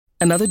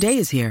Another day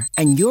is here,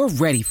 and you're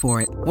ready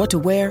for it. What to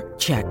wear?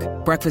 Check.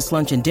 Breakfast,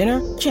 lunch, and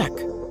dinner? Check.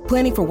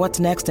 Planning for what's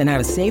next and how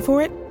to save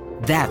for it?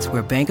 That's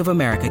where Bank of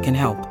America can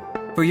help.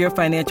 For your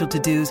financial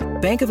to-dos,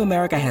 Bank of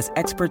America has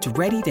experts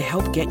ready to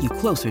help get you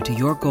closer to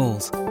your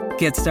goals.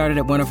 Get started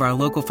at one of our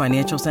local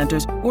financial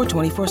centers or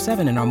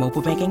 24/7 in our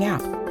mobile banking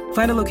app.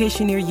 Find a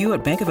location near you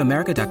at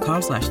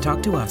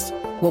bankofamerica.com/talktous.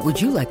 What would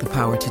you like the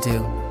power to do?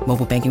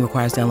 Mobile banking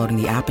requires downloading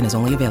the app and is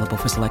only available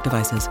for select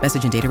devices.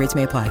 Message and data rates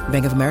may apply.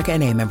 Bank of America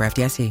N.A., member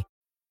FDIC.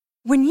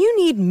 When you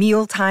need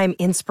mealtime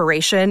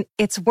inspiration,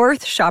 it's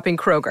worth shopping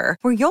Kroger,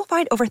 where you'll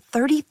find over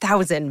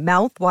 30,000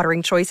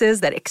 mouth-watering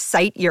choices that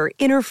excite your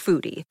inner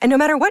foodie. And no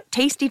matter what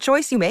tasty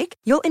choice you make,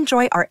 you'll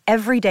enjoy our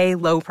everyday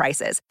low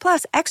prices,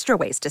 plus extra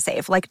ways to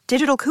save, like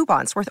digital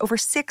coupons worth over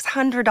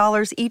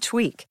 $600 each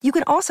week. You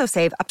can also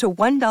save up to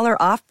 $1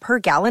 off per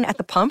gallon at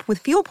the pump with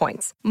fuel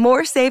points.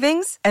 More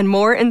savings and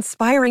more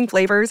inspiring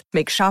flavors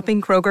make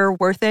shopping Kroger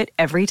worth it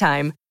every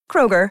time.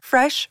 Kroger,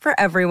 fresh for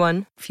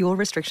everyone. Fuel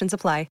restrictions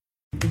apply.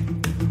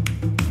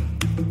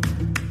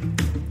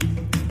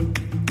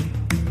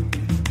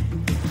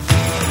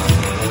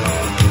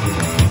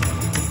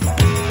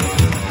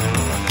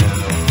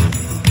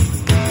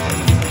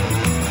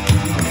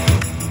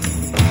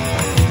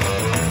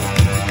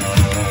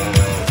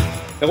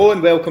 Hello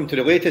and welcome to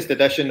the latest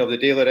edition of the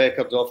Daily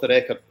Records Off the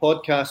Record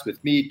podcast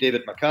with me,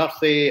 David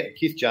McCarthy, and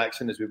Keith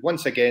Jackson, as we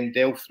once again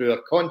delve through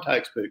our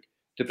contacts book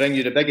to bring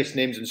you the biggest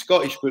names in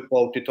Scottish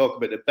football to talk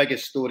about the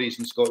biggest stories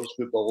in Scottish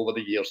football over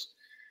the years.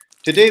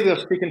 Today we're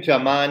speaking to a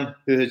man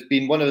who has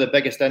been one of the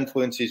biggest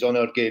influences on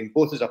our game,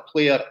 both as a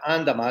player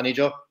and a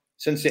manager,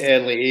 since the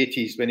early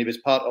 80s when he was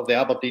part of the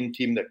Aberdeen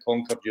team that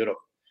conquered Europe.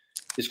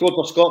 He scored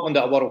for Scotland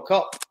at a World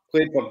Cup,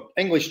 played for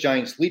English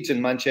giants Leeds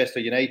and Manchester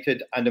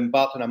United, and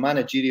embarked on a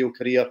managerial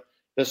career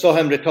that saw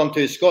him return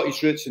to his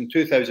Scottish roots in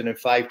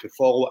 2005 to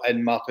follow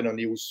in Martin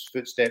O'Neill's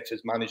footsteps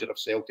as manager of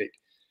Celtic.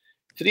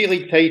 3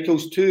 league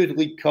titles, 2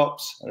 League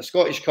Cups, and a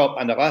Scottish Cup,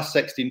 and the last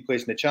 16th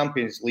place in the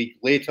Champions League.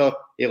 Later,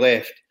 he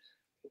left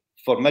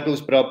for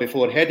Middlesbrough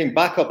before heading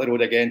back up the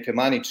road again to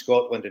manage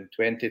Scotland in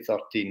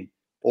 2013.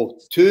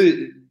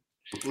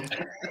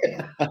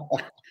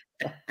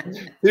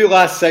 Two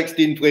last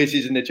 16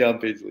 places in the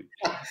Champions League.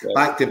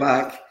 Back to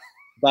back.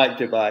 Back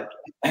to back.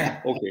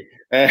 Okay.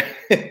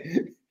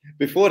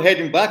 Before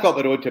heading back up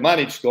the road to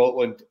manage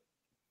Scotland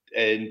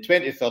in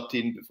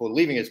 2013, before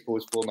leaving his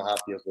post 4.5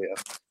 years later,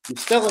 he's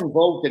still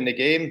involved in the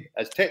game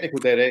as technical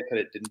director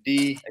at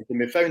Dundee and can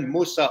be found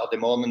most Saturday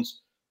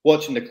mornings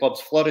watching the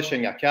club's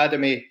flourishing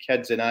academy,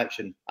 kids in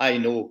action. I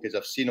know because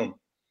I've seen them.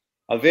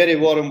 A very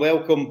warm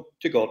welcome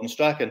to Gordon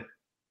Strachan.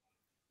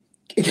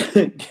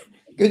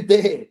 Good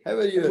day. How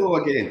are you? Hello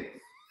again.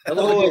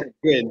 Hello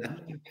again.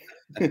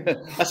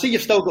 I see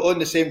you've still got on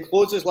the same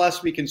clothes as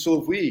last week, and so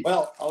have we.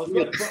 Well, I was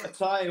going to put a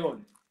tie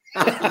on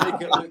to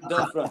make it look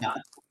different.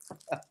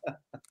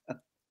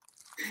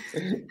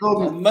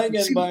 Gordon, By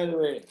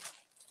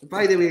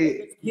the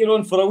way, you're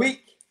on for a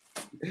week.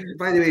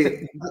 By the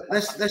way,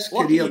 this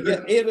Lucky career. You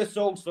get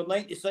aerosols for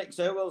 96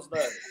 hours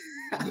now.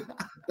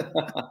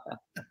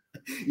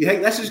 You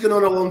think this has gone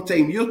on a long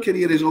time? Your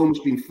career has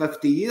almost been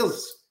 50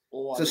 years.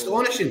 Oh, it's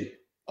astonishing.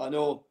 I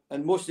know,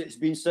 and most of it's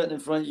been sitting in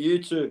front of you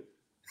two.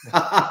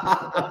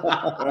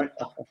 Right.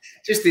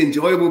 Just the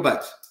enjoyable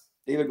bits.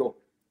 There we go.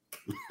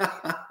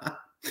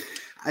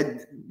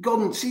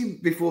 Gordon, see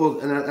before,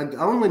 and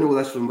I only know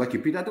this from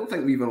Wikipedia. I don't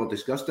think we've ever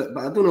discussed it,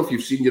 but I don't know if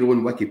you've seen your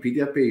own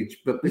Wikipedia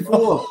page. But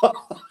before,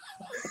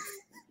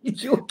 you're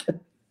joking.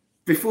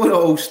 Before it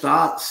all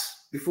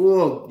starts,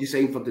 before you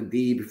sign for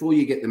Dundee, before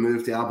you get the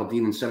move to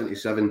Aberdeen in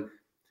 '77.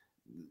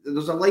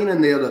 There's a line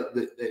in there that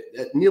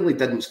it nearly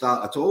didn't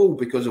start at all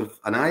because of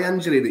an eye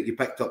injury that you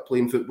picked up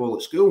playing football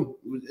at school.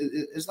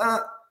 Is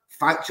that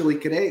factually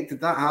correct?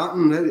 Did that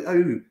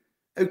happen?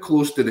 How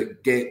close did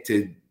it get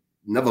to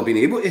never being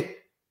able to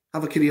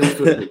have a career in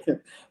football?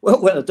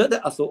 Well, when I did it,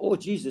 I thought, oh,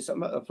 Jesus,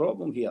 I'm at a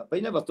problem here. But I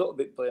never thought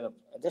about playing.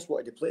 I just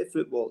wanted to play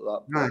football at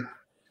that point.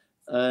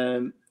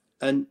 Right.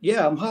 And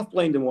yeah, I'm half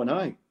blind in one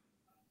eye.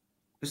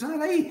 Is that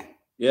right?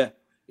 Yeah.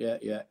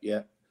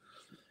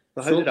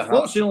 So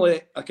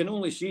fortunately, I can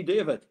only see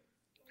David.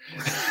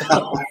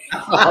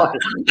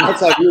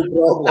 That's a real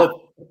problem.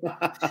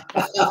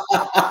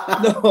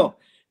 It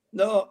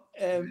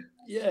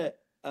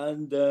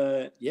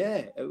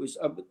was.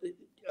 I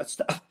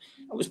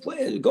was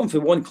going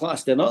from one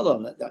class to another.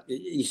 And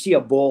you see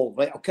a ball,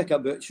 right? I'll kick it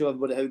about, show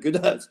everybody how good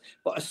it is.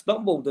 But I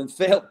stumbled and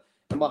fell,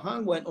 and my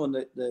hand went on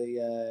the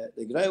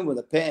ground with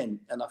a pen,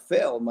 and I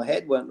fell. My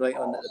head went right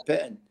on the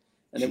pen,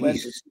 and it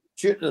went to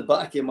shoot to the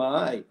back of my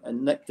eye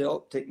and nicked the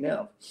optic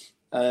nerve.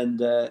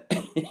 And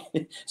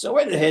so I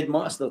went to the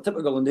headmaster,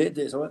 typical in the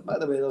days. I went, by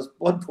the way, there's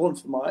blood pouring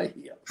from my eye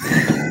here.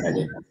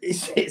 And he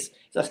says,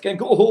 I can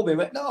go home. He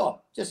went,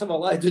 no, just have a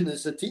lie down the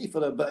settee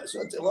for a bit. So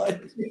I had to lie.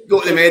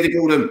 Go to the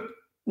medical room.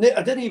 No,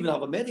 I didn't even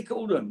have a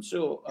medical room.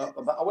 So I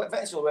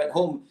eventually went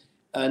home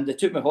and they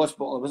took me to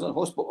hospital. I was in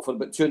hospital for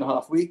about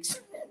 2.5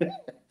 weeks.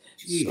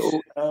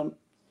 So,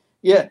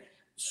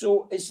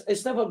 So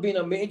it's never been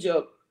a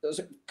major there's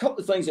a couple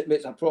of things that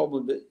makes a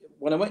problem. But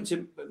when I went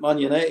to Man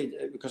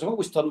United, because I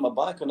always turned my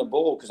back on the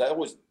ball because I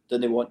always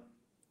didn't want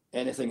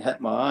anything hit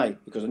my eye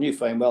because I knew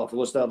fine well if I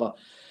lost the other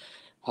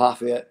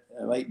half of it,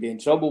 I might be in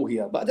trouble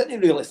here. But I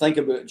didn't really think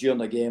about it during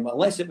the game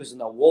unless it was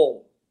in a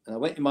wall. And I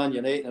went to Man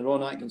United and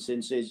Ron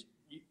Atkinson says,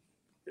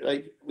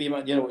 right, you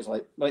know, it's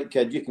like, right,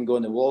 kid, you can go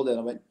in the wall there.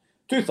 And I went,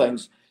 two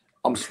things.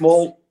 I'm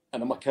small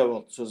and I'm a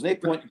coward. So there's no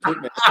point in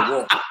putting me in the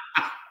wall.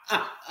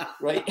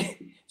 Right?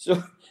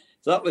 So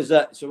that was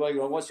it. So I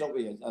go, what's up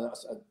with you? And I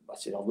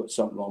said, I've got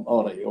something wrong.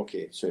 All right,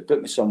 okay. So he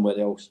put me somewhere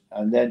else.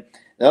 And then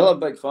the other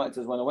big factor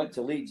is when I went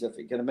to Leeds, if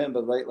you can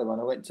remember rightly, when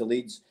I went to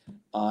Leeds,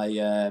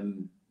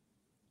 it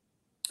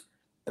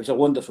was a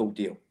wonderful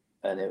deal.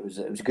 And it was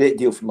a great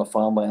deal for my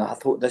family. And I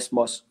thought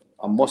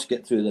I must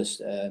get through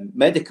this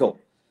medical.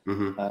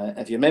 Mm-hmm.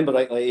 If you remember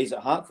rightly, he's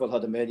at Hartford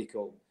had a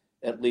medical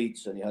at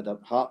Leeds and he had a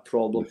heart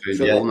problem.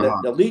 So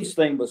the Leeds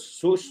thing was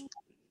so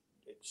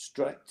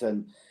strict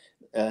and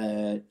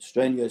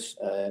strenuous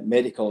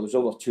medical. It was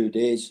over 2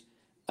 days.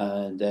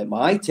 And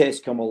my eye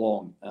test come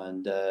along.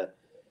 And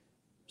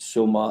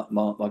so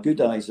my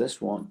good eye is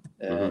this one.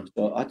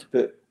 So I had to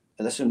put,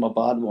 this is my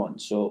bad one.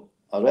 So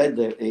I read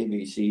the A,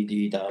 B, C,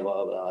 D, da,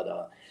 blah, blah,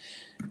 blah.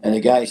 And the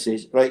guy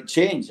says, right,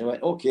 change. I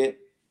went, okay.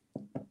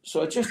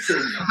 So I just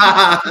changed.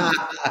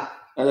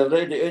 And I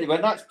read it. He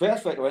went, that's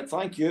perfect. I went,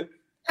 thank you.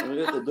 And I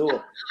went out the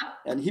door.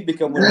 And he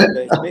became one of my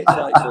best mates,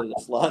 actually,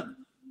 this lad.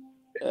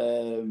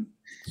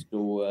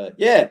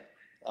 Yeah,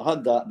 I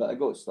had that, but I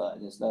got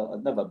started. It's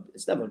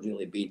never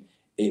really been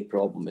a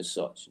problem as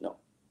such, no.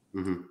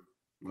 Mm-hmm.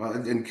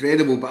 Well,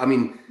 incredible. But I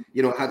mean,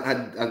 you know, had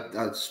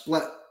a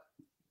split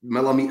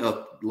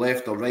millimetre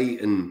left or right,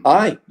 and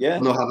aye, yeah,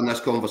 I'm not having this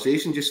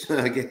conversation just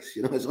now, I guess.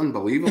 You know, it's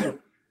unbelievable.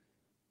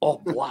 Oh,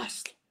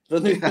 blast.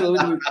 There's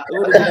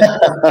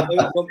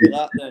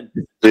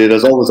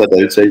always a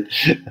downside.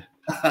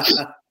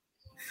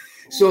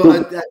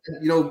 So,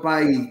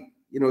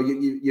 you know,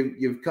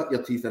 you've cut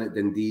your teeth in at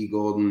Dundee,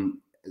 Gordon.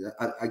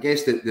 I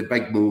guess the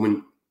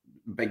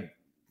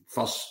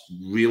first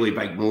really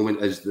big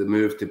moment is the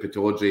move to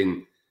Pittodrie,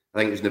 and I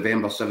think it was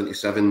November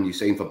 '77. You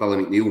signed for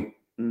Billy McNeil.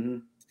 Mm-hmm.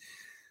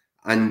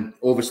 And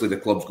obviously the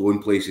club's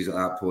going places at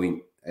that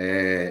point.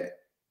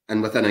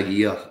 And within a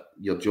year,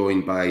 you're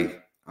joined by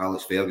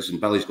Alex Ferguson.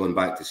 Billy's gone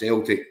back to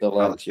Celtic.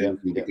 Alex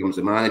Ferguson becomes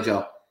the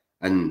manager.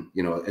 And,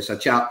 you know, it's a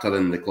chapter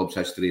in the club's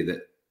history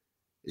that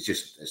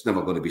it's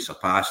never going to be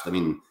surpassed. I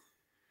mean,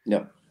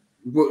 yeah.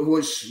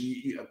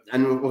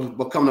 And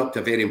we're coming up to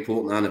a very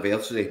important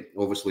anniversary,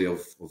 obviously,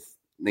 of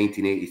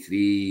 1983.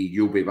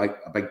 You'll be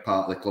a big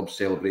part of the club's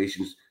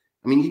celebrations.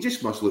 I mean, you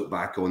just must look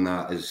back on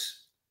that as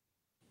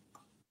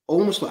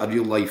almost like a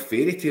real life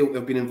fairy tale to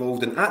have been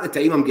involved in. At the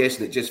time, I'm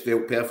guessing it just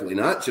felt perfectly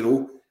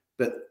natural.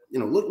 But, you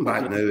know, looking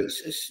back now,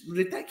 it's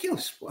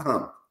ridiculous what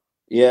happened.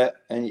 Yeah,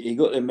 and you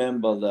got to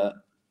remember that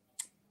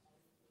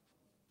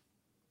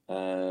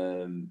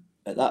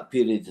at that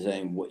period of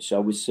time, which I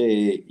would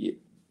say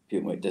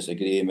people might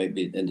disagree, it might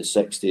be in the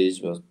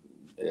 60s, where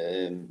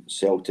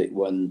Celtic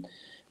won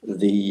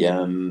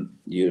the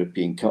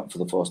European Cup for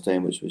the first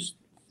time, which was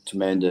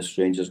tremendous.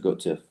 Rangers got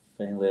to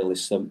final early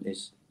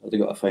 70s. They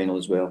got a final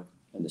as well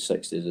in the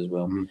 60s as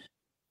well.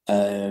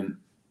 Mm-hmm.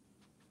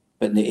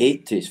 But in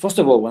the 80s, first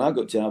of all, when I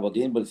got to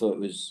Aberdeen, everybody thought it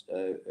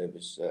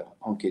was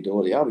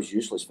hunky-dory. I was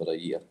useless for a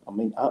year. I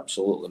mean,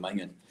 absolutely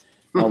minging.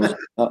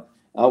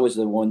 I was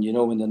the one, you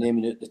know, when they're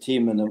naming out the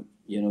team and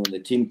when the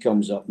team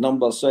comes up,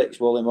 number 6,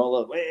 Wally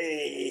Muller,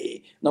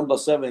 way, number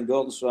 7,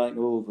 Gordon Strachan,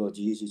 oh,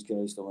 Jesus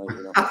Christ, you know.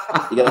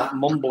 You get that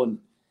mumbling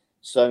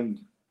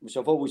sound, which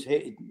I've always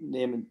hated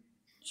naming,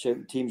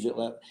 shouting teams out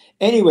like that.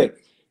 Anyway,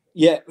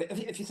 yeah,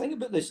 if you think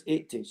about this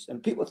 80s,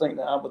 and people think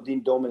that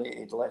Aberdeen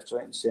dominated left,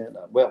 right and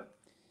centre, well,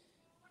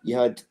 you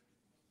had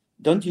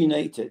Dundee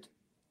United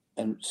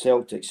and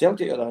Celtic.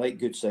 Celtic are a right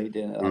good side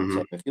there at that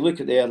time. If you look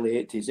at the early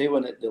 80s, they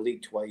won the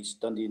league twice.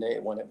 Dundee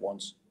United won it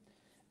once.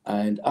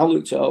 And I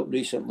looked it up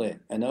recently,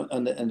 and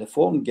the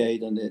form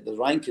guide and the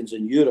rankings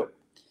in Europe,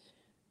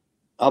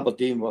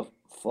 Aberdeen were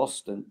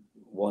first and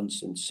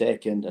once and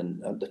second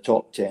and the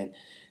top 10.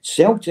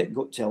 Celtic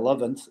got to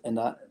 11th in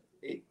that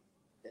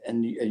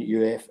in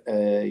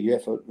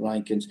UEFA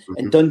rankings,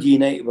 and Dundee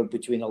United were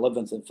between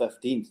 11th and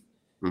 15th.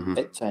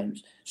 At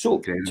times. So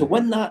to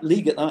win that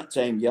league at that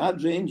time, you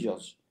had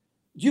Rangers.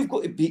 You've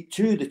got to beat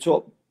 2 of the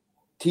top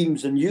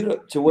teams in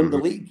Europe to win the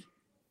league,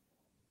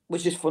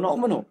 which is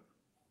phenomenal.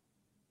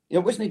 It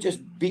wasn't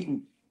just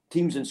beating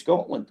teams in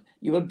Scotland.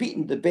 You were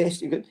beating the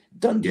best.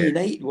 Dundee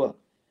United were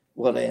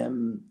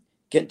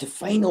getting to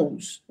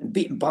finals and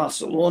beating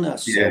Barcelona.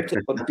 Celtic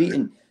were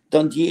beating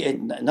Dundee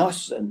and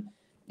us, and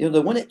they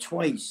won it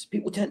twice.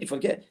 People tend to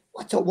forget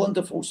what a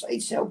wonderful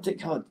side Celtic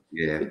had.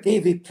 With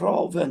Davy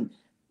Provan,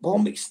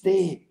 Paul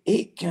McStay,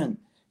 Aitken,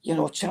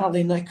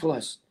 Charlie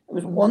Nicholas. It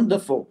was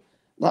wonderful.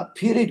 That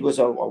period was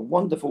a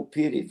wonderful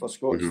period for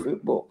Scottish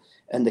football,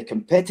 and the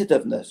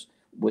competitiveness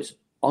was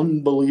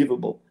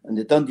unbelievable. And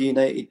the Dundee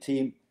United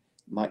team,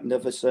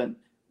 magnificent.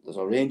 There's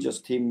a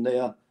Rangers team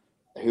there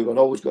who were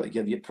always going to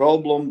give you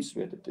problems.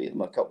 We had to play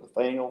them a couple of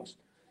finals.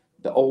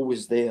 but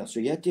always there. So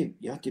you had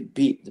to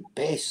beat the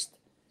best,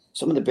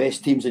 some of the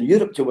best teams in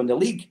Europe to win the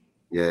league.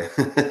 Yeah.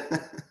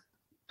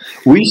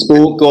 We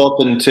spoke,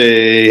 Gordon,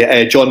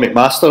 to John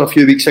McMaster a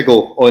few weeks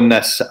ago on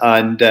this,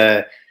 and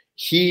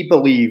he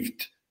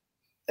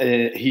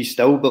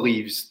still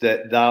believes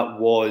that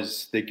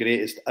was the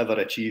greatest ever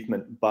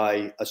achievement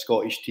by a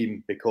Scottish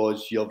team,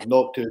 because you've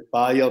knocked out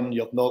Bayern,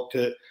 you've knocked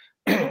out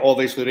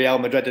obviously Real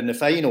Madrid in the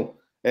final.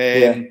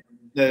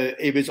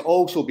 It was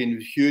also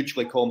been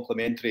hugely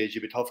complimentary, as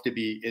you would have to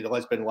be, the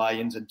Lisbon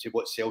Lions, into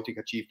what Celtic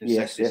achieved in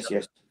 '67.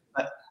 Yes.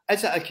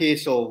 Is it a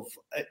case of,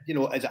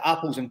 is it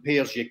apples and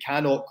pears? You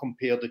cannot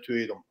compare the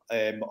two of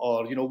them,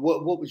 or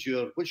what's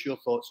your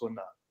thoughts on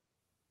that?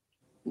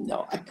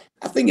 No,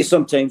 I think it's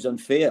sometimes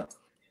unfair,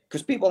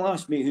 because people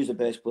ask me who's the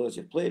best players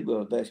you've played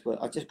with, the best player.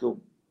 I just go,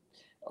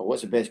 oh,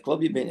 what's the best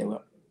club you've been to?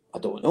 Well, I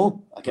don't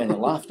know. I kind of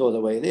laughed all the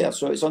way there.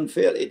 So it's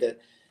unfair to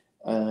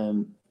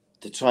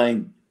try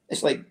and.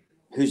 It's like,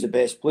 who's the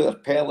best player?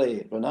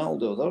 Pele,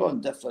 Ronaldo. They're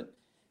on different.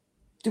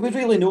 Do we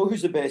really know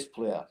who's the best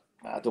player?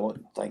 I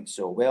don't think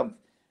so. We have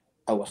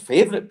our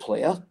favourite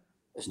player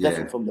is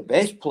different from the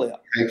best player.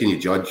 How can you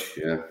judge?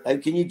 Yeah. How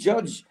can you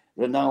judge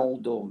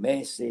Ronaldo,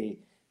 Messi,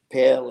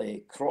 Pele,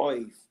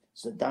 Cruyff,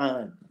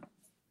 Zidane?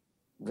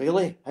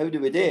 Really? How do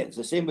we do it? It's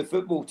the same with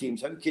football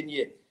teams. How can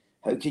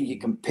you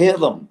compare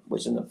them?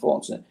 Which is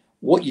unfortunate.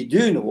 What you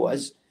do know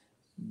is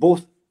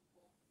both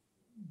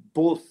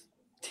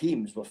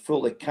teams were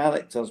full of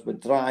characters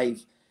with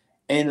drive,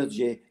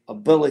 energy,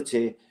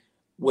 ability,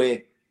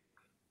 with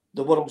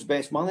the world's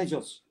best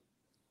managers.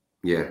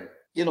 Yeah.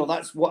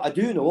 That's what I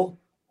do know.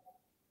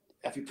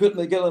 If you put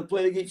them together and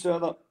play against each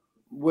other,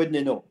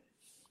 wouldn't know?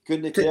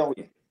 Couldn't tell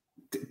you?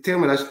 Tell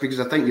me this, because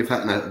I think you've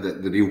hit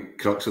the real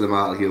crux of the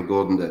matter here,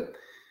 Gordon, that,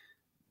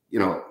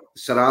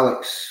 Sir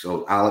Alex,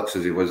 or Alex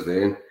as he was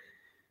then,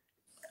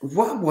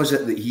 what was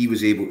it that he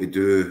was able to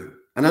do?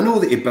 And I know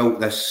that he built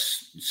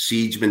this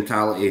siege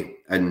mentality,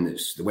 and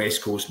it's the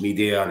West Coast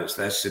media, and it's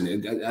this,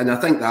 and I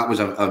think that was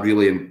a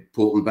really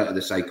important bit of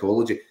the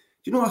psychology. Do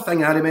you know a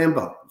thing I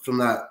remember from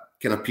that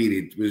kind of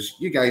period was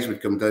you guys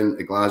would come down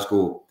to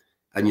Glasgow,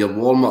 and your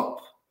warm-up,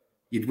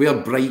 you'd wear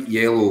bright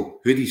yellow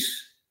hoodies.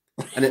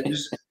 And it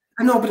was,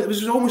 I know, but there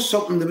was almost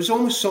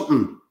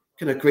something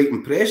kind of quite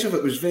impressive.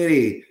 It was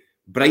very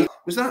bright.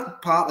 Was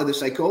that part of the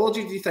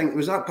psychology, do you think?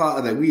 Was that part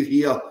of the, we're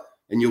here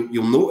and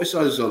you'll notice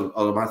us, or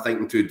am I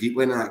thinking too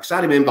deeply in that? Because I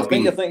remember I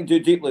think you're thinking too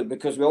deeply,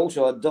 because we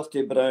also had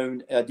dirty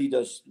brown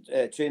Adidas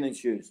training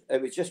shoes.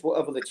 It was just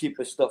whatever the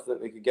cheapest stuff that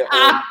we could get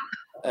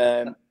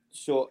on.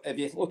 So if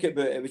you look at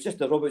it, it was just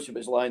the rubbish that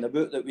was lying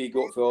about that we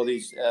got for all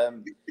these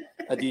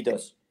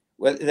Adidas.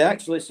 Well, they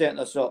actually sent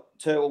us up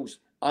towels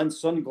and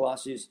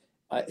sunglasses,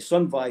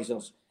 sun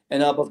visors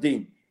in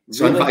Aberdeen.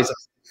 Sun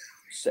visors.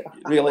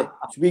 Really.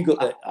 So we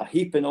got a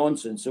heap of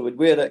nonsense. So we'd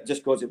wear it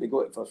just because we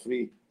got it for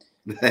free.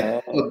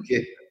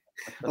 Okay.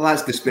 Well,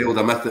 that's dispelled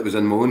a myth that was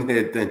in my own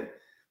head then.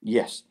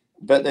 Yes.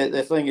 But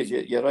the thing is,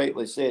 you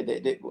rightly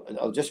said,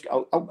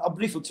 I'll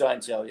briefly try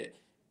and tell you.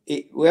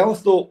 We all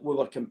thought we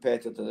were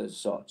competitors as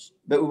such,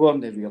 but we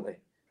weren't really.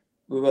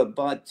 We were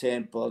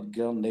bad-tempered,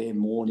 gurney,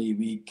 moany,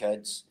 wee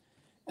kids.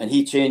 And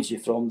he changed you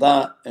from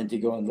that into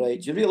going, right,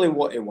 do you really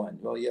want to win?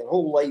 Well, your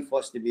whole life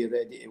has to be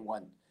ready to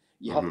win.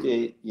 You have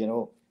to,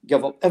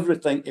 give up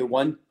everything to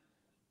win,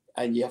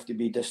 and you have to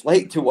be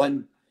disliked to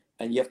win,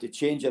 and you have to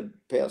change your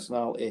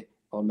personality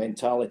or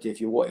mentality if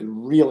you want to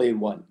really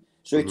win.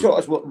 So he taught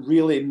us what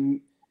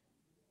really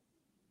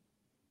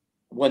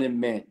winning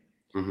meant.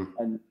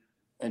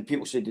 And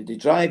people say, did they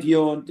drive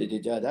you on? Did they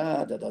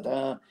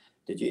da-da?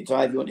 Did you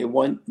drive you on to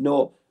win?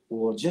 No, we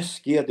were just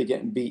scared of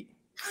getting beat.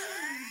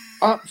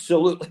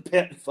 Absolutely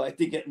petrified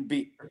of getting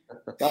beat.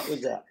 That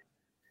was that.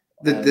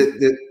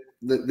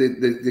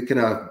 The kind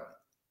of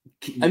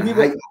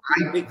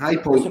high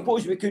point. I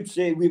suppose we could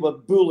say we were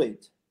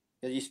bullied.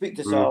 You speak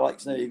to Sir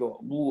Alex now, you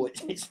go, oh,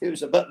 it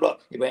was a bit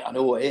rough. He went, I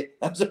know, eh?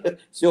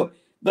 So,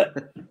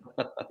 but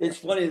it's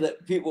funny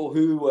that people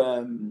who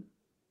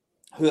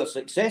are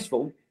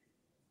successful,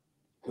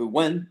 who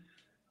win,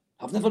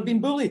 have never been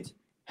bullied.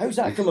 How's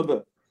that come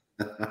about?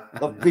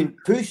 They've been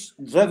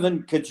pushed,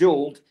 driven,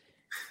 cajoled.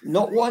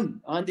 Not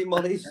one, Andy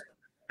Murray's.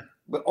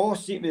 But all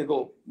seem to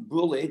go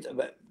bullied,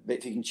 but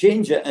if you can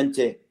change it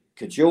into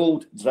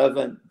cajoled,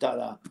 driven,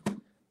 da-da.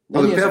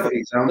 Well, the perfect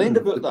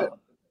example.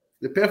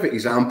 The perfect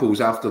example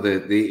is after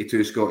the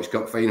 82 Scottish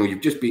Cup final.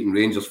 You've just beaten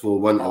Rangers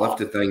 4-1 to lift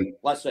the thing.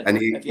 Listen, and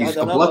he's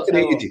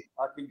obliterated you.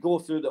 I could go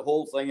through the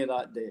whole thing of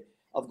that day.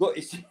 I've got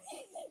to see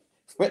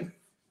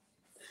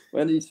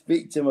when you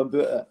speak to him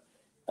about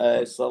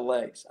it, Sir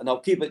Alex, and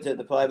I'll keep it to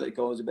the private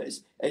calls, but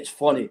it's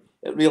funny.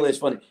 It really is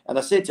funny. And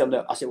I said to him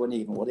now, I said, I wouldn't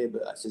even worry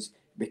about this,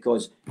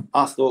 because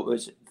I thought it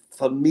was,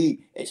 for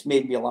me, it's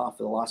made me laugh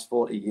for the last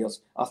 40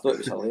 years. I thought it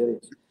was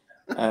hilarious.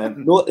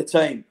 Not at the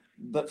time,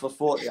 but for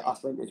 40, I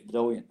think it's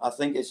brilliant. I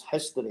think it's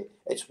history.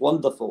 It's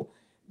wonderful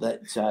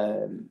that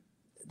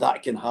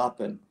that can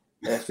happen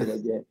after the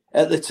game.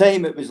 At the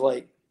time, it was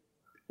like,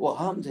 what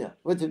happened here?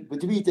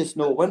 Would we just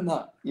not win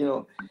that?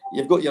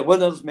 You've got your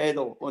winner's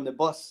medal on the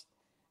bus,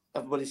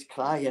 everybody's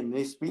crying.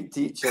 They speak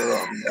to each other.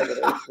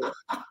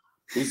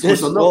 He's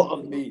just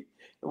slaughtered me.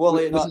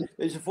 Willie and Alec.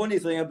 It's a funny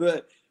thing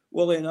about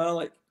Willie and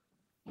Alec.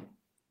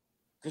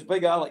 Because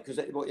Big Alec, because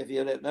if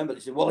you remember,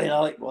 he said, Willie and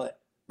Alec won it.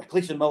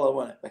 McLeish and Miller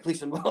won it.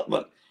 McLeish and Miller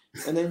won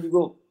it. And then you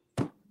go,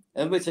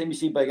 every time you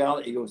see Big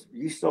Alec, he goes,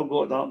 you still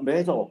got that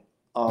medal?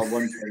 Oh,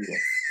 one finger.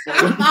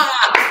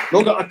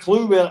 Not got a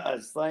clue where it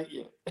is, thank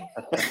you.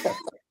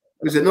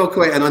 Was it not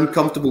quite an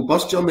uncomfortable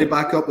bus journey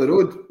back up the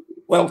road?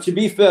 Well, to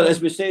be fair, as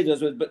we said,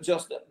 but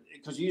just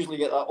because you usually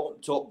get that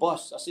open top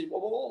bus, I said,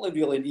 well, we'll only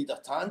really need a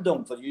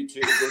tandem for you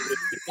two to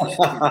go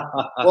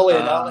to Willie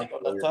and Alec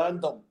on the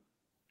tandem.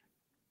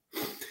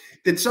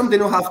 Did somebody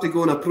not have to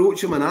go and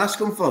approach him and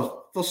ask him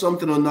for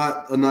something on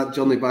that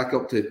journey back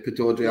up to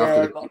Pittodrie?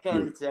 Yeah, but I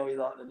can't tell you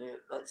that today.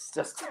 That's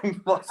just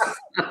too much.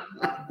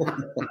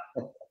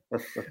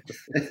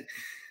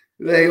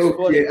 Right,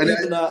 okay. And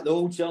even that, the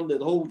whole journey,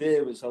 the whole day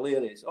was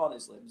hilarious.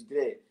 Honestly, it was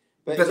great.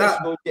 But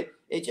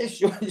it just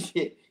shows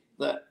you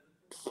that,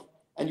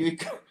 and you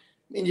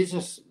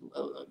just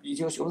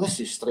go, this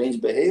is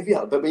strange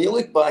behaviour. But when you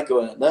look back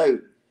on it now,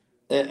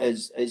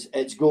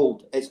 it's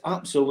gold. It's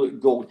absolute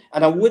gold.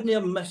 And I wouldn't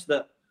have missed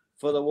it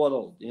for the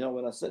world. You know,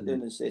 when I sit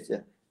down and say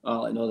to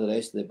Alec and all the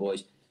rest of the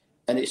boys,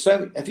 and it's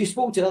if you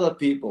spoke to other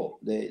people,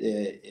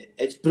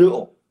 it's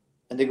brutal,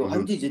 and they go,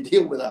 "How did you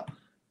deal with that?"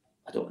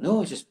 I don't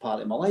know. It's just part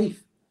of my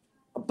life.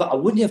 But I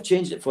wouldn't have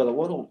changed it for the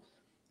world.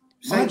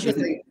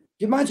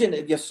 Imagine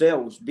if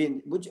yourselves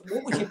being. What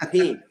would you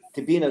pay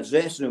to be in a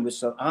dressing room with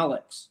Sir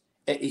Alex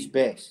at his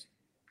best?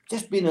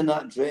 Just being in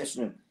that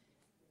dressing room.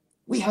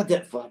 We had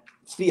it for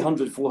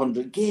 300,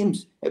 400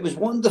 games. It was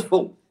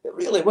wonderful. It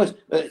really was.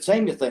 At the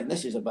time, you think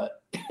this is a bit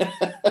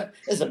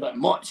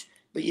much.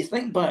 But you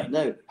think back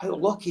now, how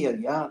lucky are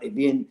you to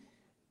be in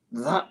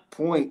that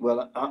point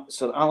where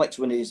Sir Alex,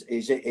 when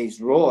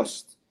he's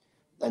roast,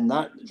 and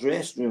that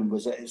dressing room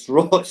was at its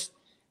rawest.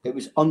 It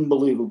was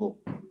unbelievable.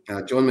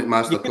 John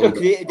McMaster. You could have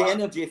created the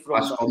energy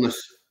from that.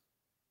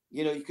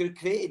 You know, you could have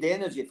created the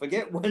energy.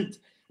 Forget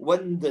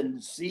wind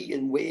and sea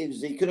and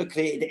waves. You could have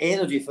created the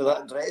energy for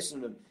that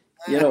dressing room.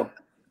 You know.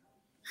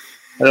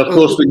 And of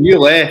course, when you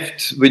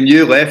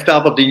left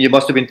Aberdeen, you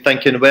must have been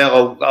thinking,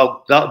 well,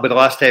 that'll be the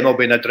last time I'll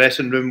be in a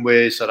dressing room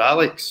with Sir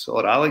Alex,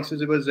 or Alex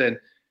as he was then.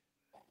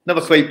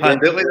 Never quite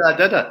panned out like that,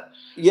 did it?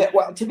 Yeah,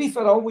 well, to be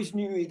fair, I always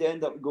knew he'd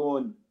end up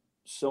going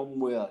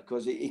somewhere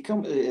because he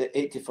come to the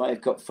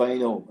 85 Cup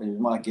final and he was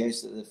my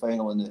guest at the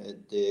final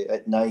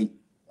at night.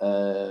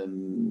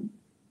 And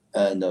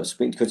I was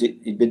speaking because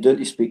he'd been doing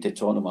to speak to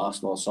Tottenham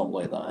Arsenal or something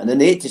like that. And in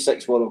the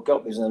 86 World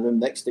Cup, he was in the room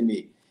next to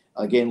me.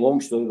 Again,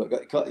 long story, but I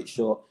got to cut it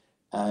short.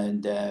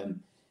 And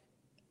then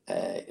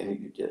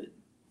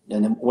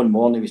one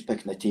morning he was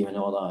picking the team and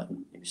all that,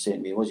 and he was saying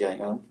to me, "What's you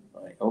think?" I'm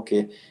like,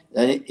 "Okay."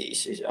 Then he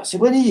says, "I said,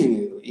 when are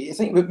you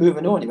think about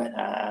moving on?" He went,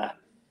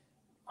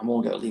 "I'm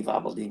only going to leave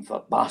Aberdeen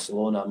for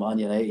Barcelona, Man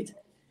United."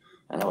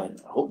 And I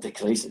went, "I hope to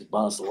Christ it's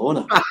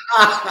Barcelona."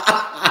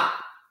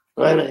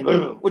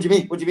 What do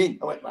you mean?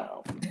 I went,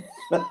 "Wow."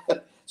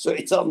 So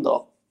he turned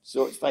up,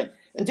 so it's fine.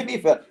 And to be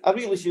fair, I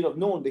really should have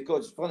known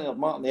because, funny enough,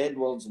 Martin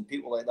Edwards and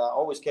people like that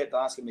always kept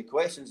asking me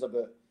questions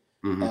about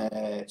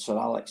Sir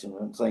Alex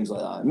and things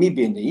like that. And me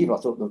being naive, I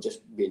thought they'll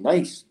just be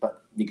nice,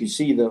 but you could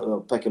see that they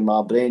were picking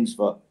my brains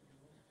for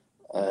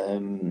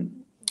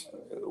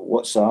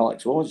what Sir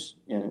Alex was,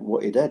 you know,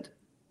 what he did.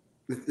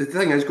 The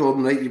thing is,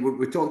 Gordon, right?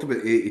 We talked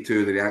about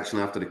 82, the reaction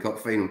after the cup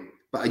final,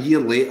 but a year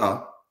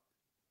later,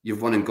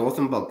 you've won in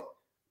Gothenburg.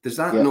 Does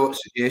that not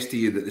suggest to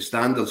you that the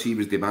standards he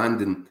was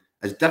demanding,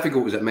 as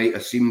difficult as it might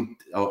have seemed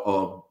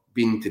or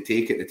been to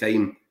take at the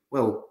time,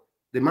 well,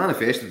 they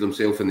manifested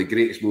themselves in the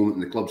greatest moment in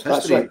the club's history?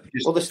 That's right.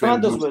 Well, the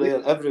standards were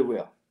there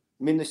everywhere.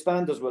 I mean, the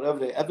standards were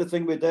everywhere.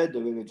 Everything we did,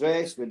 the way we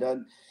dressed, we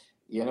did,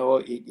 you know,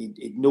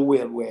 he'd know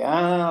where we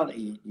are,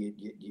 you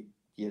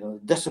know,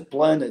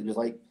 discipline. It was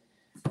like,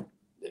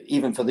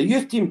 even for the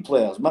youth team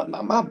players, my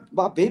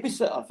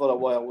babysitter for a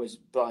while was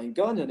Brian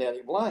Gunn and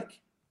Eric Black.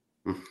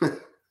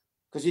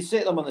 Because he'd say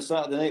to them on the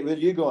Saturday night, "Where are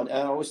you going?" And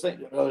I always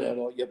think,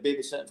 "No, you're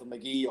babysitting for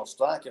McGee or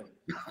Strachan."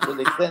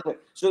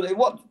 So they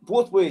worked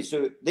both ways.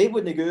 So they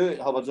wouldn't go out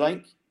and have a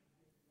drink.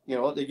 You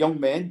know, the young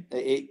men at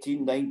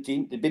 18,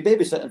 19, they'd be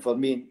babysitting for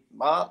me and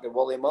Mark and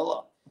Wally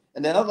Miller.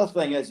 And the other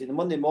thing is, in the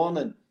Monday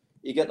morning,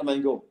 you get them in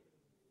and go,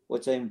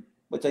 what time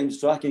did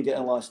Strachan get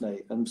in last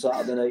night and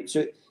Saturday night?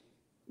 So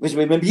was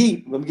with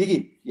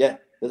McGee? Yeah.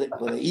 Were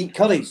they eat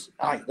curries?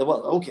 Aye, they were.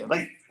 Okay,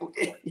 right.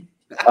 Okay.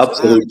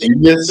 Absolute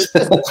genius.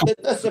 The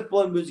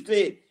discipline was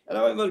great. And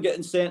I remember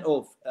getting sent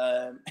off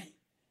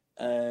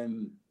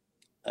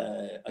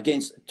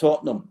against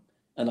Tottenham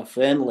in a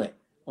friendly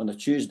on a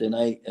Tuesday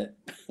night.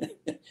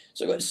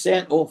 So I got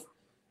sent off.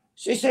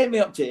 So he sent me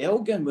up to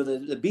Elgin with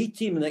the B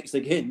team the next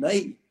again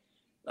night.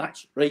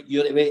 That's right,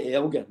 you're away to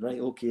Elgin. Right,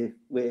 okay,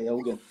 way to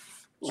Elgin.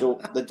 So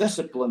the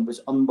discipline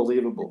was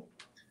unbelievable.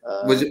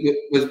 Was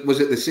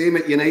it the same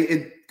at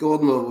United,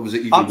 Gordon, or was it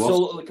even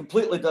absolutely worse?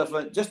 Completely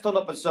different? Just turn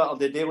up on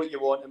Saturday, do what you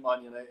want in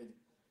Man United.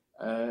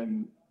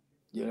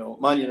 You know,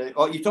 Man United.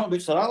 Oh, you're talking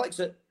about Sir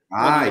Alex?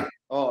 Aye.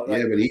 Oh, right.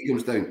 Yeah, when he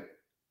comes down.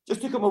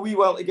 Just took him a wee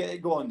while to get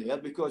it going there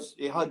because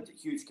he had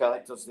huge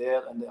characters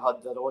there, and they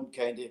had their own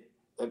kind of.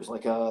 It was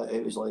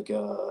like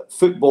a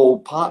football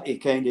party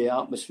kind of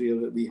atmosphere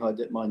that we had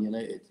at Man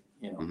United,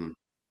 you know. Mm-hmm.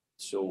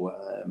 So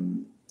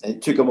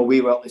it took him a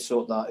wee while to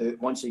sort that out.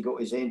 Once he got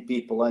his own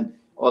people in,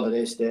 all the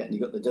rest of it, and he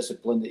got the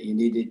discipline that he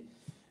needed,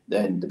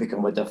 then they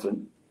become a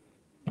different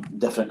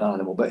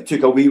animal. But it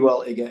took a wee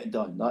while to get it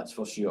done, that's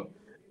for sure.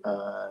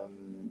 But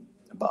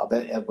I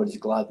bet everybody's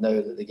glad now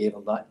that they gave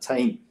him that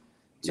time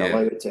to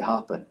allow it to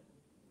happen.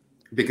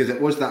 Because it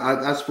was that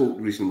I spoke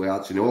recently with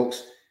Archie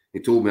Knox. He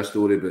told me a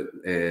story about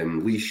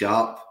Lee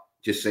Sharp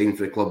just signed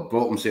for the club,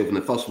 bought himself in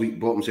the first week,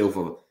 bought himself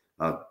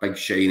a big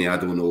shiny, I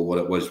don't know what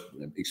it was,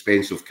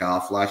 expensive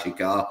car, flashy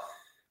car,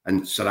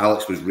 and Sir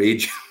Alex was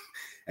raging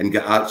and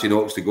got Archie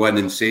Knox to go in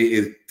and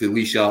say to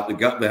Lee Sharp to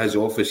get to his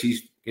office,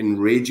 he's fucking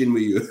raging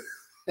with you.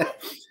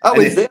 I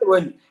was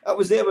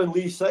there when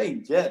Lee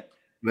signed, yeah.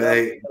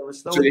 Right.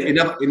 So he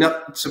never,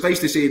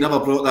 suffice to say, he never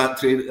brought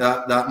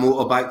that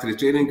motor back to the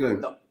training ground.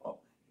 No.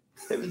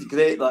 It was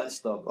great, that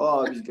stuff.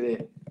 Oh, it was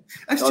great.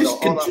 That's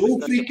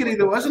control freakery,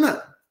 though, isn't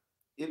it?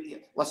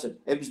 Listen,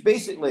 it was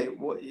basically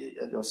what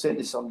I was saying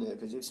to somebody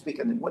because he was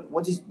speaking.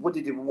 What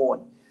did he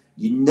want?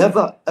 You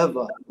never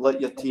ever let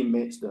your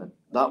teammates down.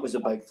 That was a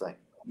big thing.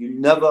 You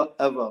never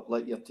ever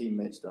let your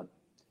teammates down.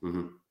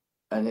 Mm-hmm.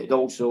 And it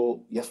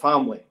also your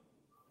family.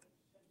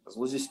 There's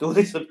loads of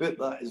stories about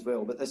that as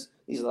well. But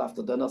these are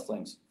after dinner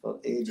things for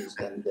ages,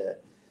 and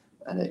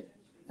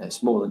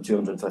it's more than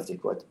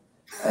 £250.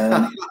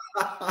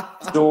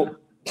 So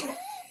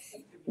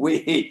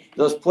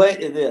there's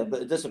plenty there, but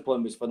the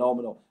discipline was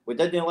phenomenal. We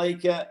didn't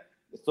like it.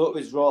 We thought it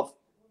was rough,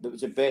 but it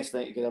was the best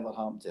thing that could ever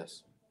happen to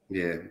us.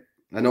 Yeah,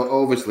 I know.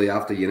 Obviously,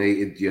 after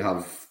United, you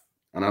have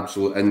an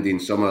absolute Indian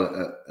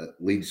summer at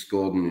Leeds,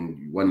 Gordon, and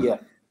you win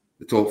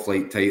the top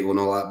flight title and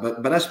all that.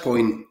 But by this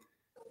point,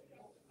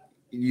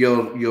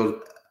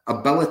 your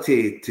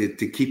ability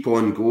to keep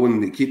on going,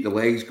 to keep the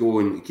legs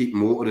going, to keep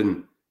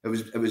motoring, it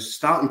was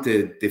starting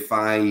to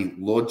defy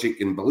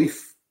logic and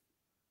belief.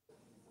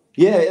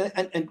 Yeah,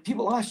 and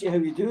people ask you how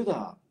you do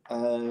that.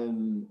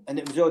 And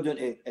it was all down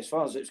to, as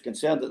far as it was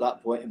concerned at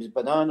that point, it was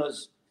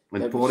bananas.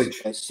 And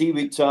porridge.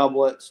 Seaweed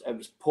tablets. It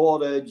was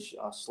porridge.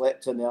 I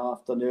slept in the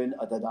afternoon.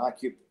 I did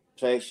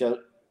acupressure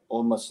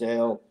on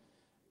myself.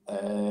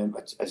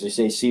 As I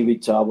say,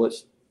 seaweed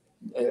tablets.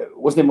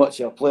 Wasn't much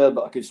of a player,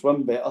 but I could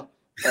swim better.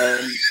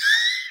 But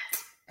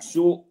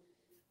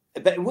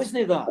it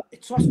wasn't that.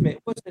 Trust me,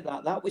 it wasn't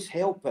that. That was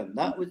helping.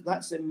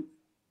 That's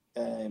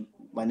the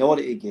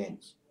minority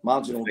gains.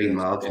 Marginal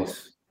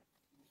gains.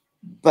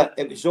 But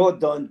it was all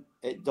done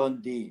at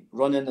Dundee,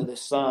 running in the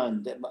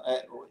sand,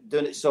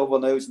 doing it at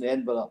Silverhouse in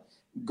Edinburgh,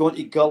 going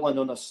to Gullen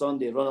on a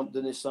Sunday, run up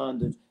down the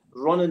sand and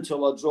run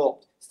until I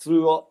dropped,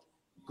 threw up,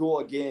 go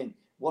again.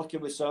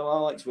 Working with Sir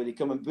Alex where he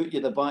come and boot you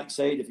the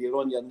backside if you're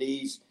on your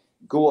knees,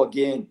 go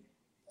again.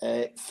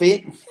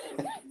 Fainting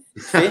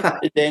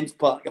at the Dens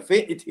Park. I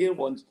fainted here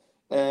once.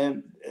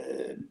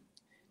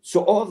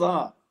 So all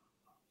that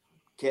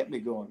kept me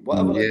going.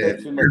 Whatever I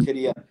did through my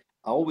career,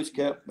 I always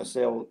kept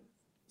myself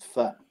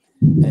fit.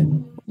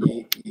 And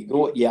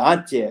you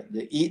add to it,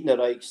 the eating the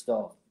right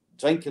stuff,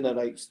 drinking the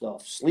right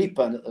stuff,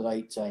 sleeping at the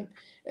right time,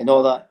 and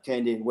all that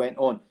kind of went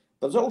on.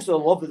 But there's also a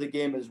love of the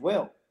game as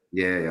well.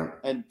 Yeah.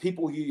 And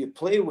people who you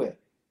play with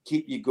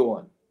keep you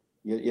going.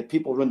 Your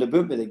people run the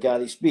boot with it,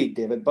 Gary Speed,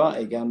 David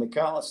Batty, Gary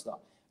McAllister.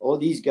 All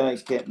these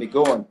guys kept me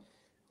going.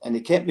 And they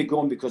kept me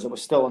going because I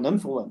was still an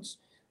influence.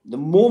 The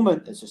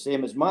moment, it's the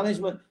same as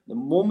management, the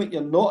moment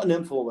you're not an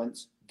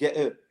influence, get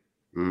out.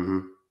 Mm-hmm.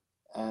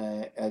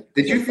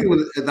 Did you feel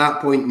at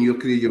that point in your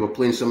career you were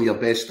playing some of your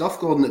best stuff,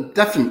 Gordon? A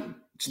different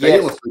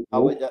style of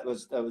football? I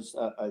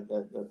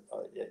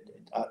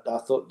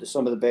thought that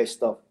some of the best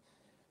stuff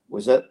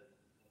was at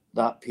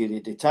that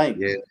period of time.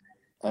 Yeah.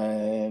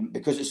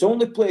 Because it's the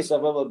only place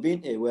I've ever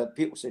been to where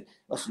people say,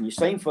 listen, you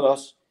signed for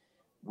us,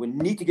 we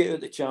need to get out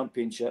of the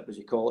championship, as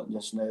you call it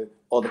just now,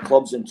 or the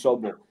club's in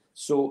trouble.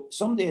 So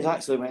somebody has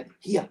actually went,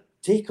 here,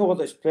 take all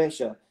this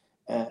pressure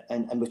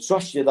and we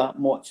trust you that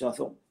much. And I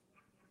thought,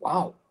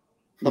 wow,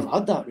 never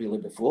had that really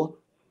before.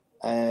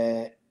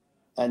 And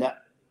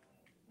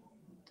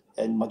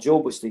my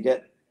job was to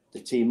get the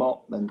team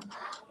up and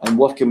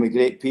working with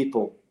great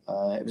people.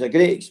 It was a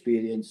great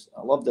experience.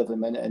 I loved every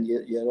minute. And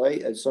you're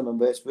right, as Southern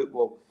West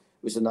football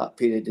was in that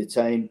period of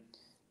time.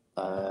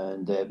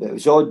 And but it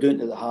was all down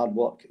to the hard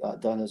work that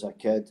I'd done as a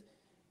kid,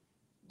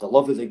 the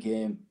love of the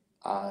game,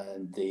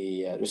 and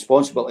the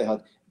responsibility I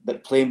had,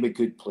 but playing with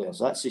good players.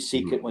 That's the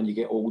secret when you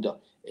get older,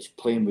 is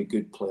playing with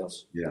good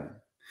players. Yeah.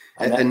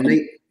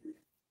 In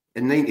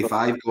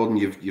 '95, Gordon,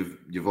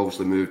 you've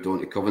obviously moved on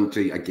to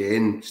Coventry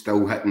again,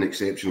 still hitting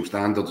exceptional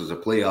standards as a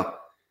player.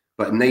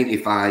 But in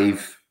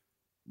 '95,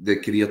 the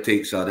career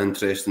takes an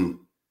interesting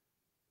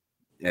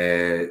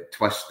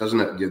twist,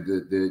 doesn't it?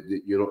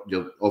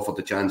 You're offered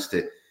the chance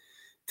to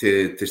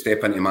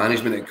step into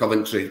management at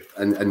Coventry,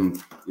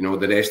 and you know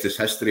the rest is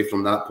history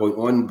from that point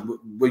on.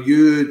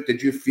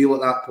 Did you feel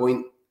at that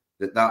point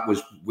that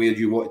was where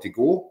you wanted to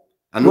go?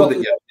 I know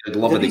that you're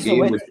loving the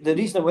game. The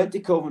reason I went to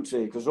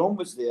Coventry, because Ron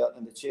was there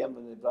and the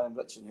chairman, Brian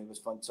Richardson, who was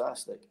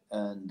fantastic.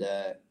 And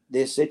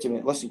they said to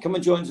me, listen, come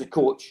and join as a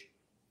coach.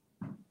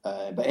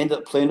 But I ended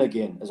up playing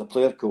again as a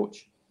player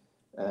coach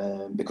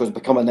because I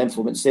become an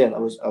influence there. I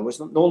was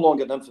no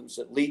longer an influence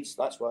at Leeds.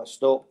 That's why I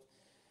stopped.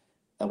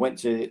 I went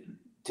to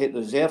take the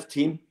reserve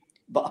team,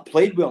 but I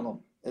played with them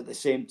at the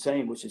same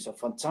time, which is a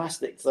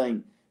fantastic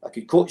thing. I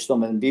could coach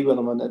them and be with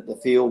them on the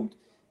field.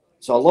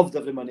 So I loved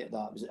every minute of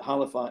that. I was at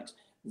Halifax.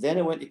 Then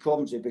I went to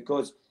Coventry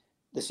because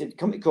they said,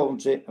 come to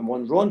Coventry, and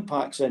when Ron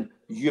packs in,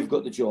 you've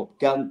got the job,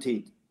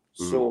 guaranteed.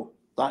 So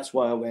that's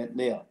why I went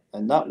there.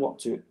 And that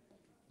worked out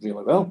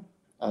really well.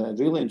 I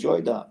really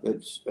enjoyed that.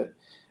 It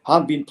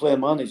had been player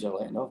manager,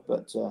 like enough,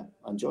 but I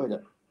enjoyed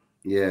it.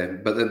 Yeah,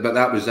 but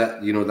that was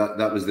it. You know,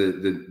 that was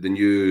the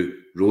new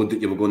road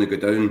that you were going to go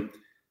down.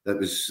 It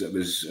was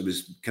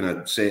kind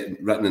of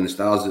written in the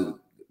stars that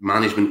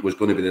management was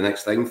going to be the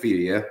next thing for you.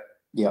 Yeah.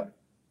 Yeah.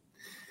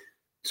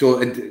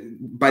 So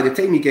by the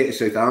time you get to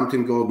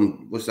Southampton,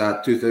 Gordon, was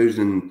that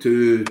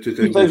 2002?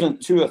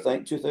 2002, I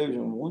think.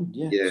 2001.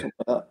 Yeah. Something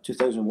like that.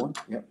 2001.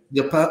 Yeah.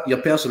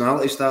 Your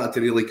personality started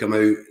to really come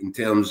out in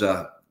terms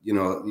of, you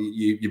know,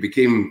 you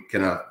became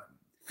kind of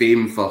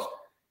famed for,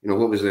 you know,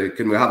 what was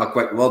can we have a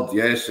quick word?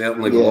 Yes,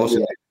 certainly,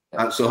 velocity,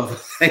 that sort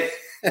of thing.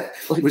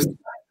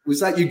 was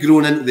that you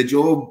growing into the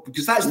job?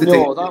 Because that's the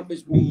thing. No, that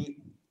was me.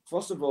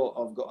 First of all,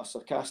 I've got a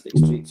sarcastic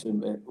streak to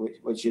me,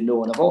 which you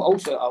know, and I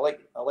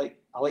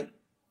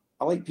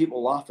like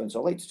people laughing, so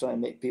I like to try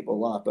and make people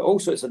laugh. But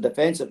also, it's a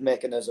defensive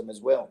mechanism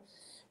as well.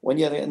 When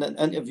you're in an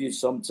interview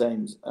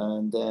sometimes,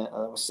 and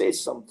I say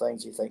some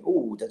things, you think,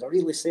 "Oh, did I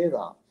really say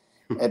that?"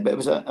 But it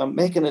was a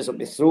mechanism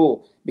to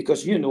throw,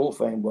 because you know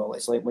fine well,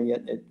 it's like when you're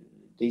at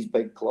these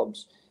big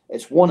clubs,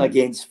 it's 1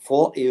 against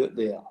 40 out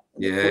there.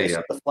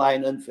 And the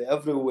flying in for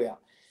everywhere.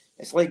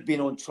 It's like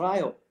being on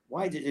trial.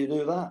 Why did you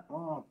do that?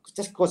 Oh,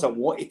 just because I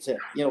wanted to,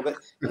 you know. But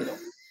you know,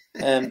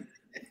 and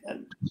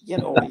you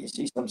know, you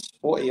see some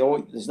spotty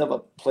who's never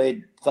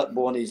played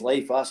football in his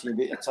life asking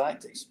about your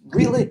tactics.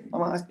 Really?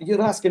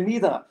 You're asking me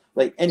that?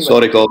 Like, anyway.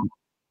 Sorry, Gordon.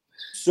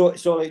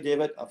 Sorry,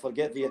 David. I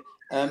forget you.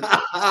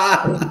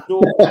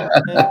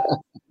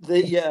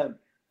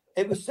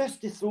 It was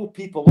just to throw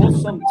people off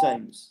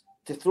sometimes,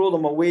 to throw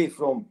them away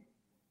from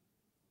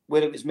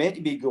where it was meant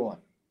to be going.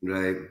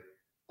 Right.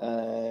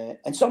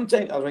 And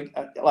sometimes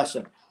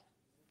listen.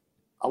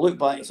 I look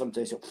back and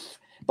sometimes,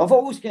 but I've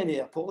always kind of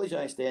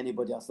apologised to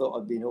anybody I thought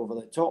I'd been over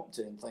the top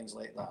to and things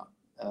like that.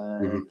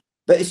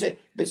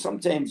 But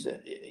sometimes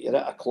you're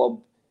at a club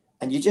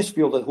and you just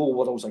feel the whole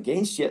world's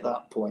against you at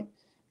that point.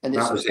 And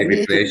that was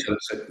heavy pressure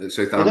at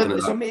Southampton.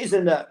 It's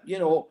amazing that, you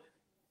know,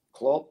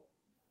 Klopp,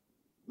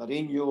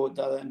 Mourinho,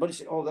 but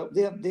it's,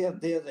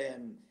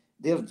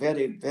 they're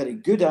very, very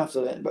good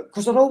after that. But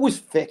because they're always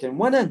fucking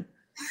winning.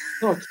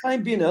 You know, try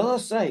and be on the other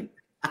side.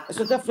 It's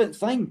a different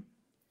thing.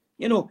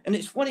 You know, and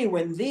it's funny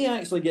when they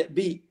actually get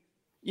beat,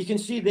 you can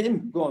see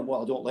them going,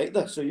 well, I don't like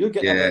this. So you're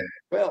getting a bit,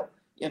 well,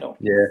 you know.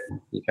 Yeah,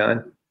 you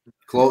can.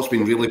 Klopp's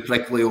been really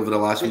prickly over the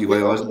last few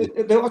while, hasn't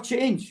he? They'll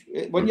change.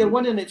 When you're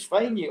winning, it's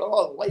fine.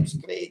 Life's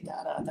great.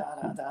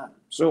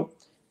 So,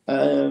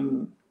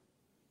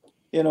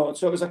 you know,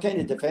 so it was a kind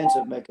of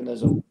defensive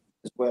mechanism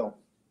as well.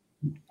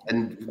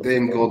 And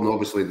then, Gordon,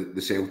 obviously,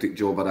 the Celtic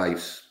job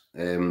arrives.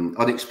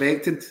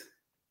 Unexpected?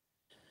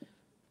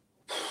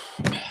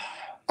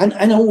 And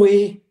in a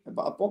way,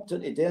 but I bumped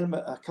into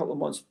Dermot a couple of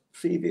months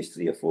previous,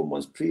 3 or 4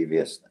 months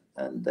previous,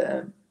 and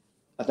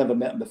I'd never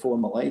met him before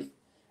in my life.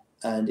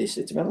 And he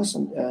said to me,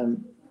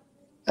 listen,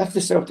 if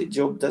the Celtic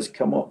job does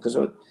come up, because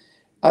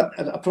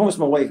I promised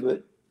my wife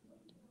to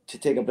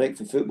take a break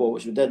from football,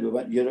 which we did. We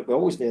went to Europe. We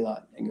always do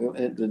that, and go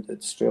to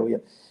Australia.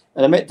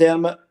 And I met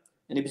Dermot,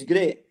 and he was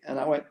great. And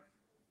I went,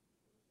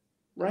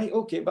 right,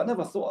 okay, but I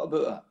never thought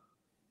about it.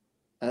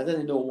 And I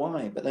didn't know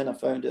why. But then I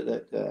found out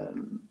that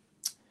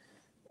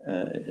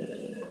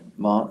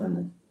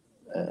Martin,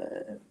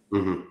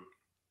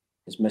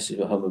 his missus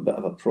will have a bit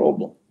of a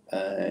problem.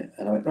 And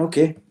I went,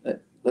 okay,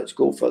 let's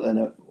go for it.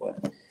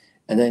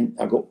 And then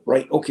I go,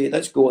 right, okay,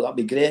 let's go. That'd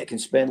be great. I can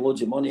spend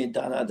loads of money and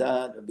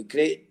it'd be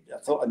great. I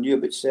thought I knew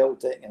about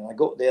Celtic, and I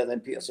got there. Then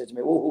Peter said to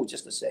me, "Whoa,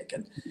 just a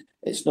second.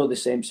 It's not the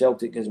same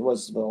Celtic as it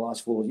was for the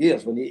last 4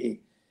 years. We need to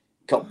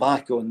cut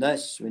back on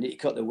this. We need to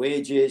cut the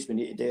wages. We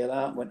need to do that."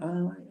 I went,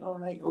 all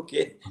right,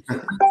 okay.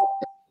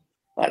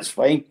 That's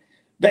fine.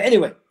 But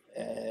anyway,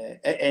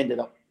 it ended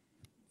up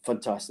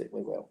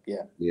fantastically well.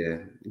 Yeah. Yeah.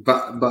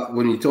 But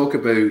when you talk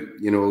about,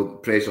 you know,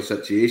 pressure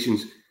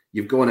situations,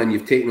 you've gone in,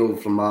 you've taken over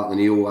from Martin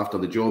O'Neill after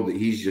the job that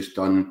he's just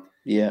done.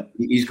 Yeah.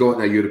 He's got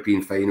in a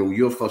European final.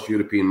 Your first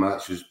European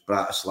match was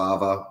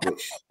Bratislava,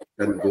 which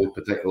didn't go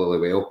particularly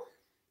well.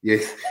 Yeah.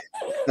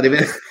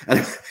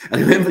 I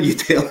remember you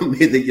telling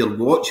me that your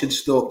watch had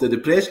stopped at the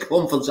press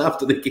conference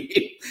after the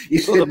game. You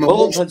said the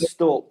ball had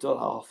stopped.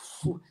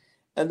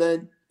 And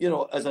then, you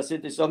know, as I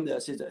said to somebody, I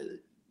said,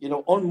 you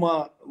know, on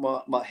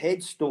my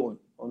headstone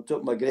on top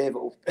of my grave,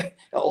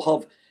 it'll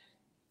have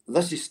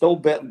this is still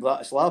better than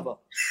Bratislava.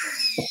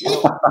 You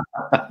know,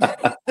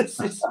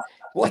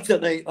 what a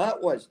night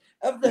that was.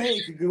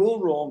 Everything could go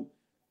wrong.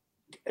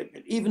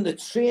 Even the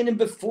training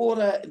before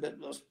it, there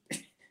was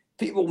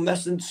people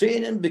missing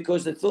training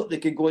because they thought they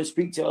could go and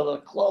speak to other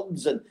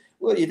clubs. And,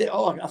 well, you did,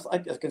 I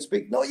can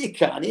speak. No, you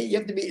can't. You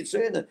have to be at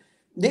training.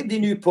 Nobody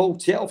knew Paul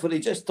Telfer. He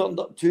just turned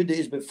up 2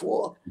 days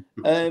before.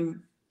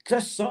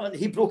 Chris Sutton,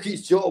 he broke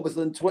his jaw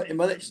within 20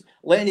 minutes.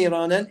 Lenny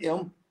ran into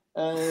him.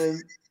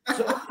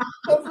 So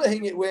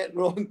everything that went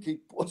wrong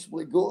could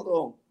possibly go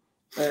wrong.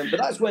 But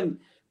that's when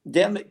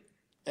Dermot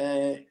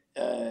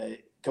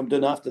come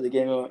down after the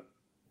game.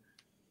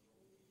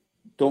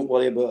 Don't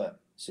worry about it.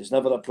 It's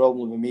never a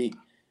problem with me.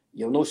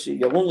 You'll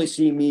only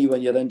see me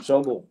when you're in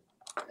trouble.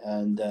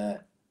 And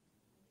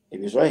he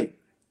was right.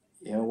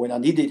 You know, when I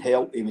needed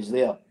help, he was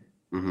there.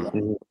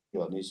 Mm-hmm.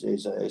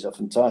 He's a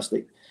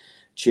fantastic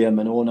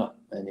chairman owner,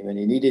 and when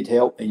he needed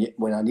help and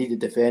when I needed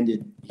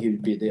defended, he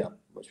would be there,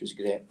 which was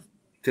great.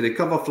 To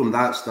recover from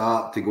that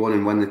start to go on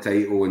and win the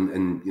title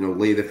and you know,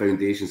 lay the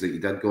foundations that you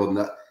did,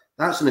 Gordon,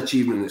 that's an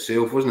achievement in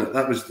itself, wasn't it?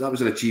 That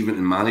was an achievement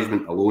in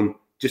management alone,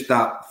 just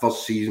that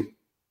first season.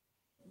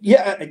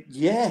 Yeah,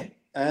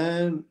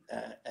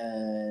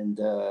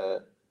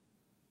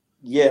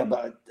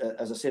 but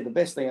as I said, the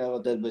best thing I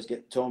ever did was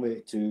get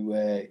Tommy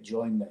to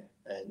join me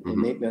and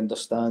make me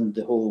understand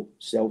the whole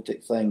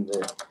Celtic thing,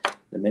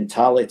 the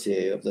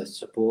mentality of the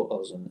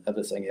supporters and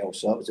everything else.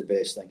 So that was the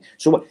best thing.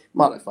 So,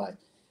 matter of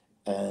fact,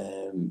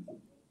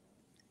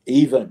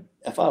 even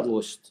if I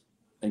lost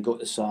and got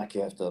the sack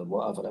after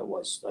whatever it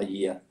was, a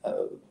year,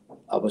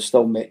 I was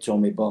still met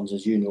Tommy Burns,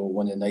 as you know,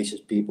 one of the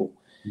nicest people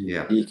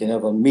you can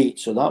ever meet.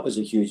 So that was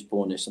a huge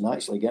bonus, and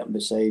actually getting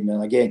beside me.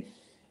 And again,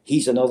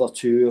 he's another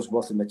 2 years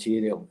worth of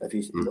material if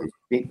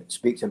he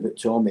speaks about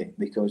Tommy,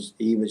 because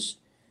he was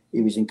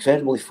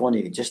incredibly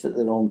funny, just at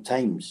the wrong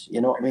times.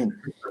 You know what I mean?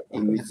 He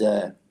was,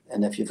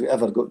 and if you've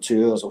ever got 2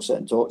 years, I'll sit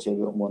and talk to you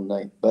about him one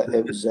night. But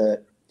it was, I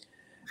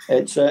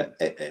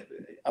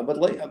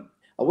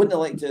wouldn't have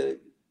liked to,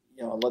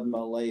 you know, live my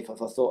life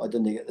if I thought I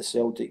didn't get the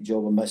Celtic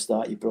job and missed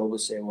that. You'd probably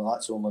say, well,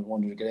 that's only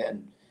one regret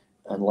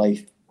in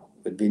life,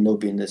 would be not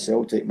being the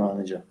Celtic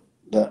manager.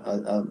 But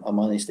I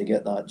managed to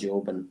get that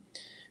job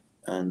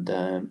and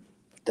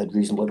did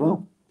reasonably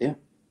well. Yeah.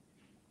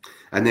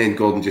 And then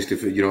Gordon, just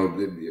if you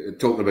know,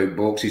 talking about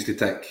boxes to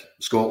tick,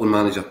 Scotland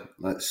manager.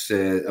 That's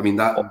I mean,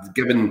 that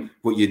given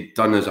what you'd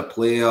done as a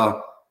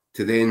player,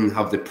 to then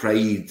have the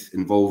pride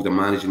involved in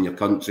managing your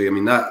country. I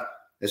mean,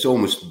 it's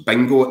almost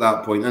bingo at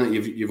that point, isn't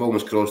it? You've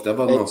almost crossed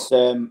over.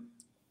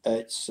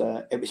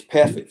 It was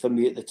perfect for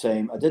me at the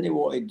time. I didn't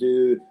want to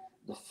do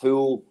the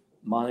full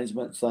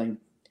management thing.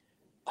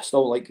 I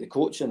still like the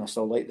coaching. I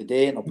still like the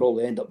day, and I'll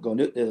probably end up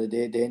going out the other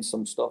day doing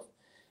some stuff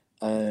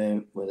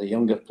with the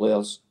younger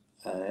players.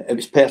 It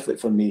was perfect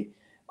for me.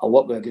 I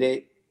worked with a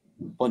great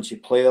bunch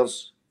of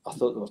players. I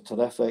thought they were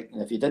terrific,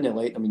 and if you didn't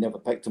like them, you never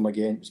picked them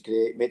again. It was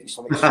great. Making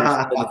some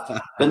excuse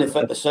didn't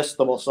fit the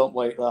system or something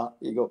like that.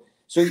 You go.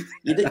 So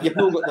you've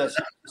not got this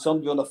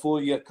somebody on a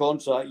 4-year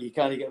contract you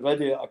can't get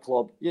rid of at a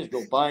club. You just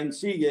go bang,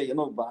 see you, you're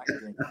not back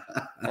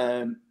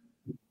again.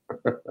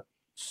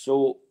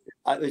 So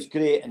it was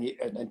great, and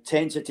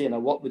intensity, and I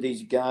worked with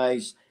these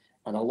guys,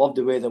 and I loved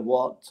the way they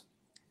worked.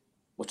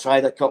 We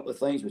tried a couple of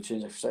things. We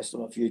changed the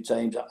system a few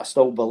times. I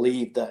still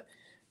believe that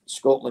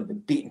Scotland been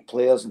beating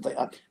players and things.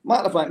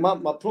 Matter of fact,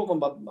 my problem,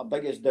 my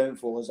biggest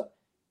downfall is that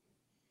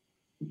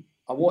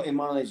I want to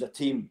manage a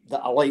team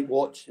that I like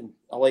watching.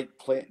 I like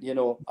playing. You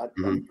know,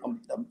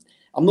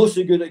 I'm not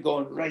so good at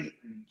going right.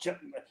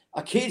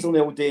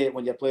 Occasionally, all day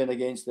when you're playing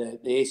against the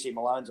AC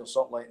Milans or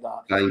something like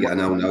that. Try and get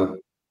an now.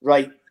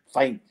 Right,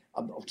 fine.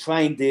 I'll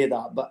try and do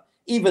that, but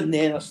even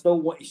then, I still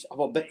want to have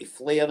a bit of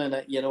flair in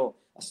it. You know,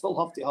 I still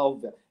have to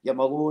have your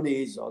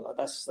Maloney's or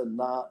this and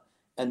that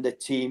in the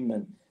team,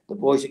 and the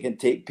boys that can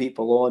take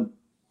people on.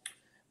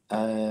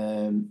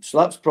 So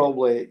that's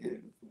probably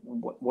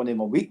one of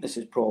my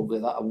weaknesses. Probably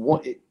that I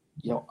want to,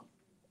 you know,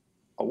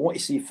 I want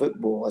to see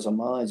football as a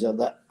manager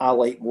that I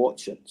like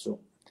watching. So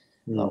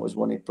that was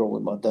one of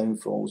probably my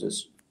downfalls,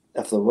 is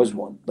if there was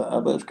one. But I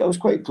was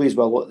quite pleased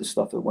with a lot of the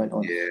stuff that went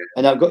on. Yeah.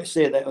 And I've got to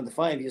say that on the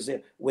 5 years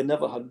there, we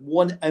never had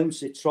 1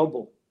 ounce of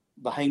trouble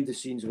behind the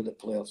scenes with the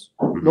players.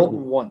 Not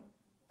 1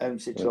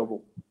 ounce of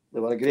trouble. They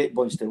were a great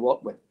bunch to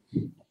work with.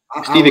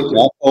 Stevie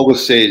Clark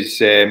always says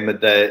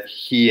that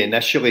he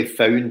initially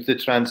found the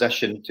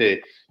transition to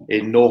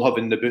not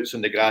having the boots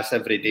on the grass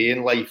every day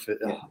in life,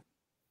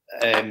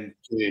 to,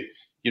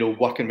 you know,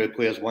 working with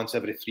players once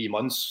every 3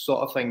 months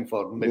sort of thing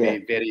for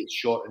maybe very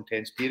short,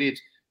 intense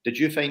periods. Did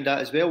you find that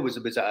as well? Was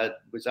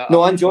that?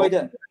 No, I enjoyed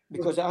it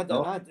because I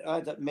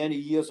had many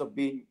years of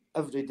being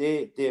every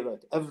day,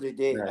 David, every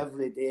day,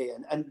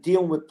 and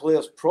dealing with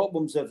players'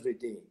 problems every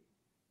day.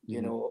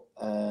 You know,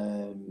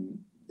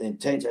 the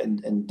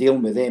intention and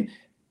dealing with them.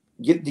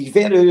 You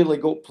very rarely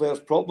got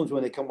players' problems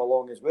when they come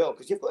along as well,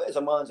 because you've got as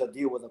a manager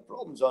deal with the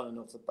problems on and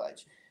off the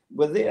pitch.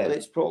 With there,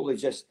 it's probably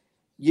just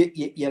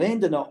you're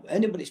ending up.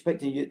 Anybody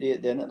expecting you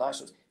the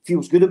internationals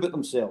feels good about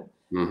themselves.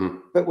 Mm-hmm.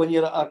 But when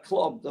you're at a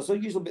club, there's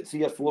usually about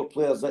 3 or 4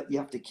 players that you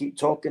have to keep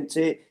talking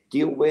to,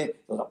 deal with,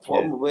 there's a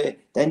problem with,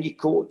 then you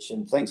coach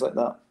and things like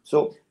that.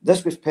 So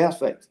this was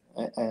perfect.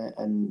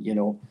 And you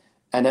know,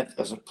 and if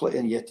there's a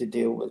player you have to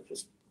deal with,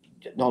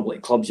 normally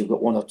at clubs you've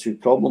got 1 or 2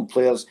 problem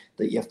players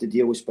that you have to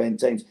deal with, spend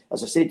time.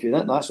 As I said to you,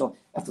 in international,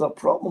 if there's a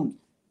problem,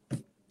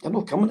 they're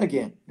not coming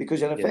again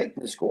because you're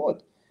affecting the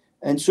squad.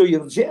 And so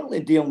you're generally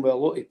dealing with a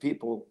lot of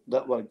people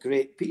that were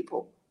great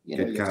people. You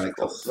know, you've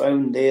got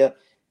Brown there,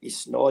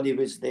 Snoddy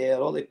was there,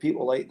 all the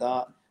people like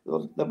that.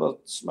 They were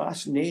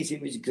smashing. Nazy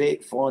was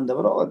great fun. They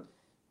were all.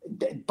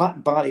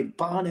 Barry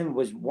Bannon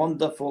was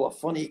wonderful, a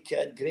funny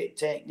kid, great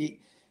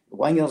technique. The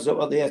wingers that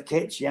were there,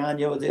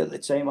 Ketchiani were there at the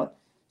time.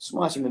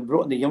 Smashing. We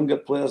brought in the younger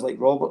players like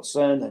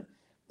Robertson,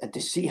 and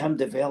to see him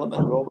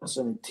developing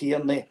Robertson and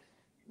Tierney,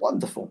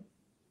 wonderful.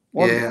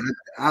 Yeah,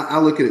 I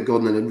look at it,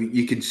 Gordon, and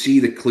you could see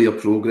the clear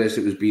progress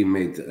that was being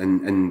made,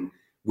 and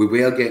we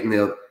were getting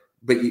there.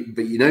 But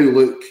you now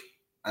look,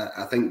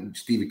 I think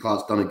Stevie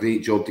Clark's done a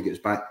great job to get us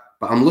back.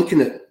 But I'm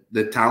looking at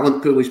the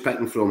talent pool he's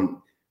picking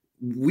from.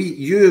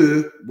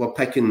 You were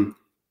picking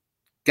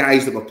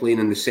guys that were playing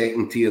in the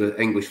second tier of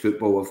English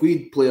football. If we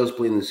had players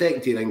playing in the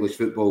second tier of English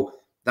football,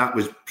 that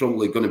was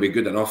probably going to be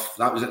good enough.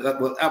 That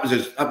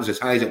was as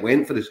high as it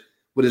went for us.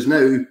 Whereas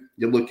now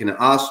you're looking at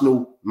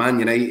Arsenal, Man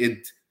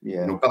United.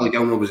 Yeah. You know, Billy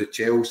Gilmore was at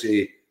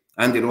Chelsea,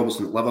 Andy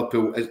Robertson at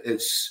Liverpool.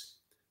 It's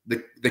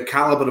the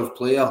calibre of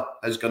player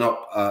has gone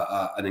up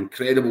an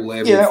incredible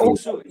level. Yeah,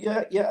 also,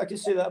 I can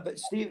say that. But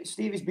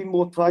Stevie's been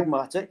more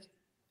pragmatic,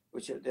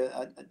 which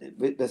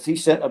the 3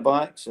 centre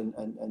backs and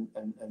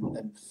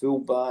full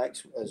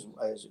backs as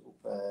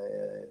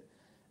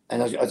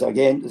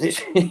again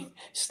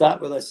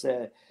start with us.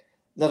 There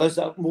is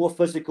a more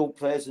physical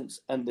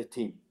presence in the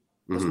team.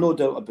 There's no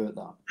doubt about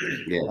that.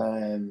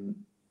 Yeah.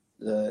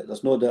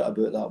 There's no doubt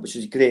about that, which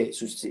is great.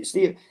 So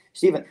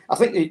Stephen, I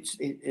think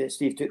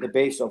Steve took the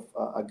base of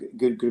a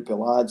good group of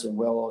lads and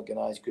well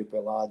organised group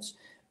of lads,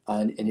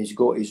 and he's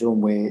got his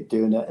own way of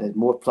doing it, and it's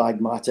more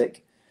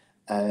pragmatic,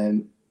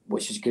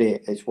 which is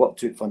great. It's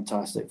worked out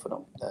fantastic for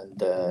him,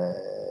 and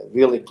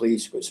really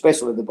pleased,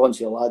 especially the bunch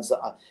of lads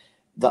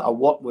that I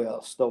work with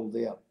are still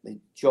there.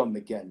 John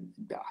McGinn,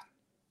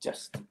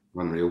 just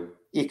unreal.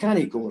 You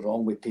can't go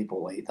wrong with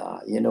people like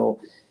that, you know.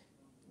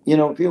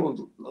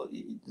 People,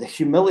 the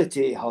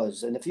humility he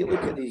has, and if you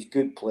look at these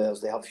good players,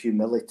 they have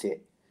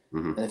humility.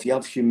 Mm-hmm. And if you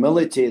have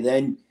humility,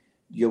 then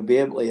you'll be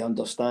able to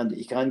understand that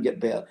you can get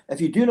better. If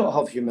you do not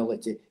have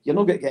humility, you're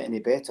not going to get any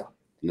better.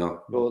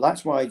 No. So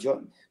that's why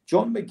John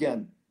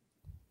McGinn,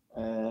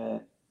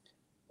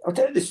 I'll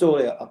tell you the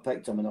story I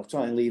picked him, and I'll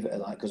try and leave it at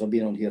that because I've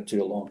been on here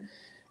too long.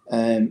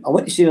 I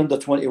went to see under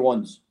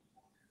 21s.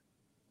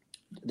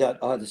 That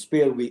I had a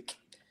spare week.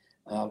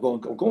 I'll go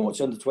and watch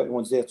under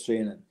 21s, their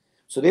training.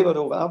 So they were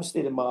over. I was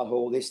staying in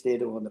Marhall. They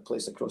stayed over in the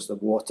place across the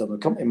water. They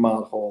come to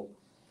Marhall.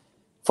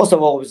 First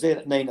of all, I was there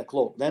at 9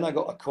 o'clock. Then I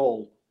got a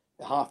call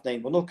at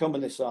 9:30. We're not coming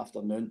this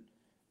afternoon.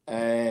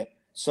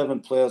 7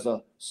 players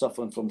are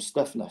suffering from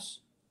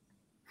stiffness.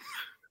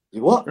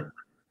 You what?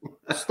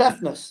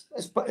 Stiffness.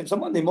 It's a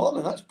Monday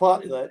morning. That's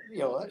part of that.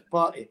 That's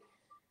party.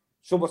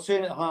 So we're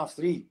saying at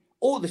 3:30.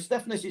 Oh, the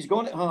stiffness is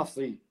gone at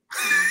 3:30.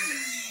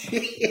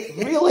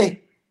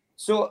 Really?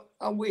 So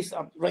I'm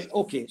wasting. Right.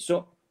 Okay.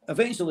 So.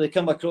 Eventually, they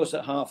come across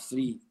at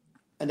 3:30,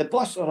 and the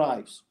bus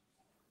arrives.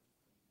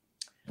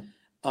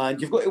 And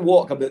you've got to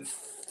walk about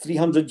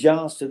 300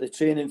 yards to the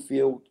training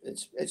field.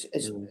 It's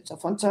a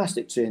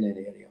fantastic training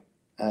area.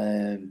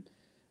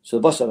 So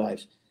the bus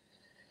arrives.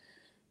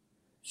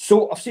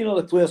 So I've seen all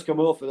the players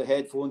come off with the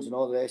headphones and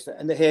all the rest of it,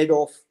 and they head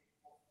off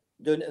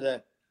down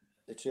to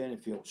the training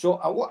field. So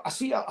I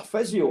see a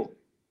physio,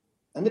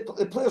 and the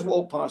players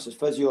walk past this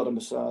physio or a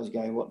massage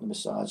guy working the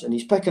massage, and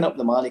he's picking up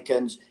the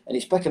mannequins and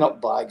he's picking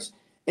up bags.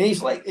 And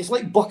it's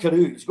like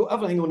Buckaroo. He's got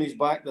everything on his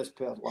back, this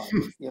pair of lads.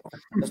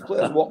 There's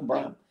players walking by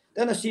him.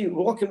 Then I see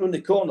walking around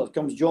the corner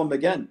comes John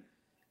McGinn.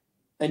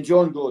 And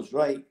John goes,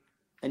 right.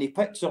 And he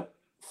picks up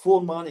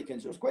 4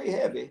 mannequins. It was quite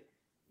heavy.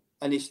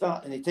 And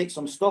he takes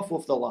some stuff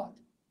off the lad.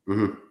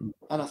 Mm-hmm.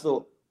 And I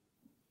thought,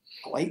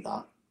 I like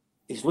that.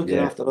 He's looking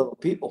after other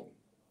people.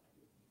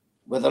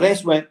 When the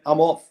rest went,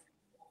 I'm off.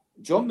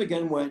 John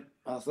McGinn went,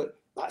 and I thought,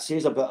 that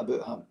says a bit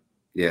about him.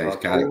 Yeah, his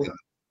character.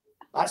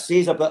 That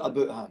says a bit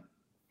about him.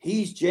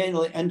 He's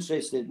generally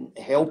interested in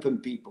helping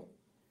people.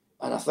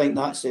 And I think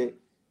that's it,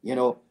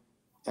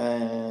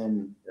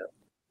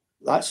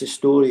 that's the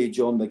story of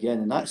John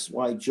McGinn. And that's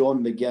why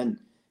John McGinn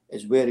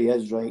is where he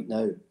is right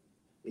now.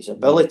 His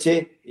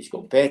ability, he's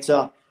got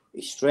better.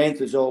 His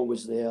strength was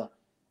always there.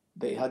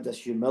 But he had this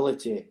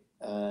humility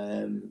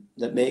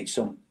that makes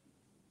him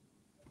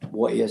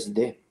what he is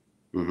today.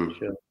 Mm-hmm.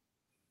 Sure.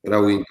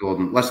 Brilliant,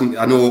 Gordon. Listen,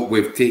 I know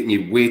we've taken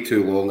you way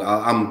too long.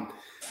 I'll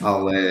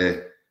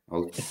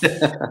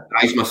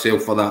praise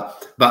myself for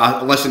that.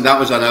 But listen, that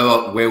was an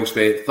hour well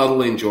spent.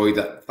 Thoroughly enjoyed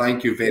it.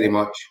 Thank you very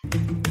much.